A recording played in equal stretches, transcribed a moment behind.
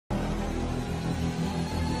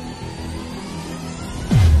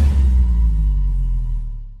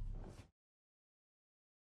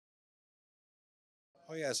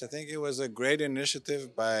Oh, yes, I think it was a great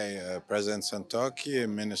initiative by President Santoki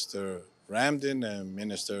and Minister Ramdin and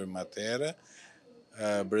Minister Matera.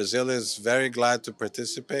 Brazil is very glad to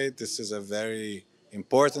participate. This is a very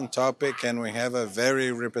important topic, and we have a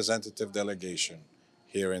very representative delegation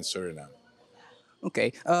here in Suriname.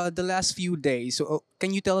 Okay, the last few days, so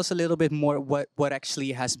can you tell us a little bit more what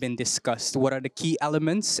actually has been discussed? What are the key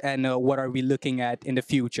elements and what are we looking at in the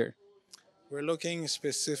future? We're looking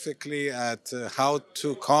specifically at how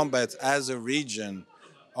to combat as a region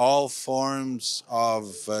all forms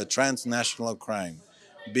of transnational crime,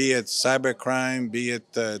 be it cybercrime, be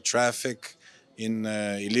it traffic in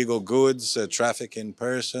illegal goods, traffic in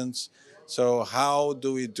persons. So, how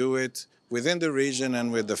do we do it within the region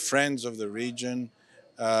and with the friends of the region?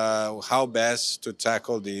 How best to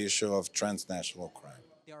tackle the issue of transnational crime?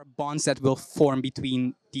 There are bonds that will form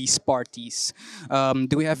between these parties.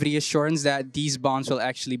 Do we have reassurance that these bonds will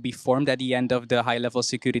actually be formed at the end of the high level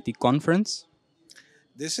security conference?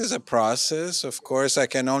 This is a process. Of course, I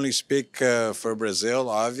can only speak for Brazil,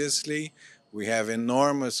 obviously. We have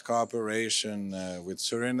enormous cooperation with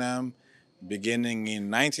Suriname beginning in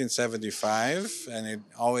 1975, and it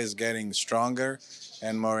always getting stronger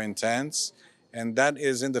and more intense. And that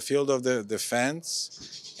is in the field of the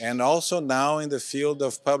defense and also now in the field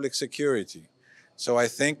of public security. So I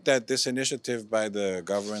think that this initiative by the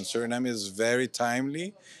government of Suriname is very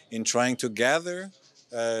timely in trying to gather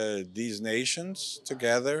these nations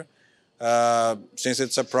together. Since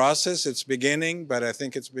it's a process, it's beginning, but I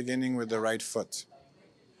think it's beginning with the right foot.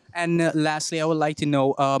 And lastly, I would like to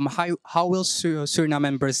know how will Suriname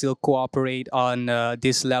and Brazil cooperate on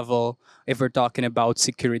this level if we're talking about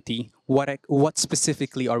security? What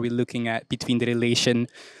specifically are we looking at between the relation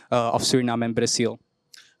of Suriname and Brazil?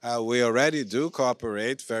 We already do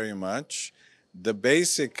cooperate very much. The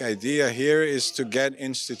basic idea here is to get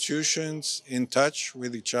institutions in touch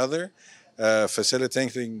with each other,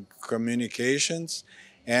 facilitating communications,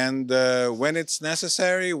 and when it's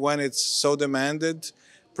necessary, when it's so demanded,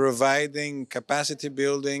 providing capacity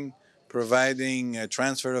building, providing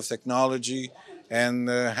transfer of technology, and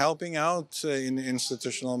helping out in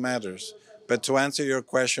institutional matters. But to answer your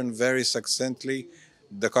question very succinctly,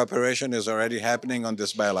 the cooperation is already happening on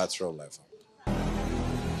this bilateral level.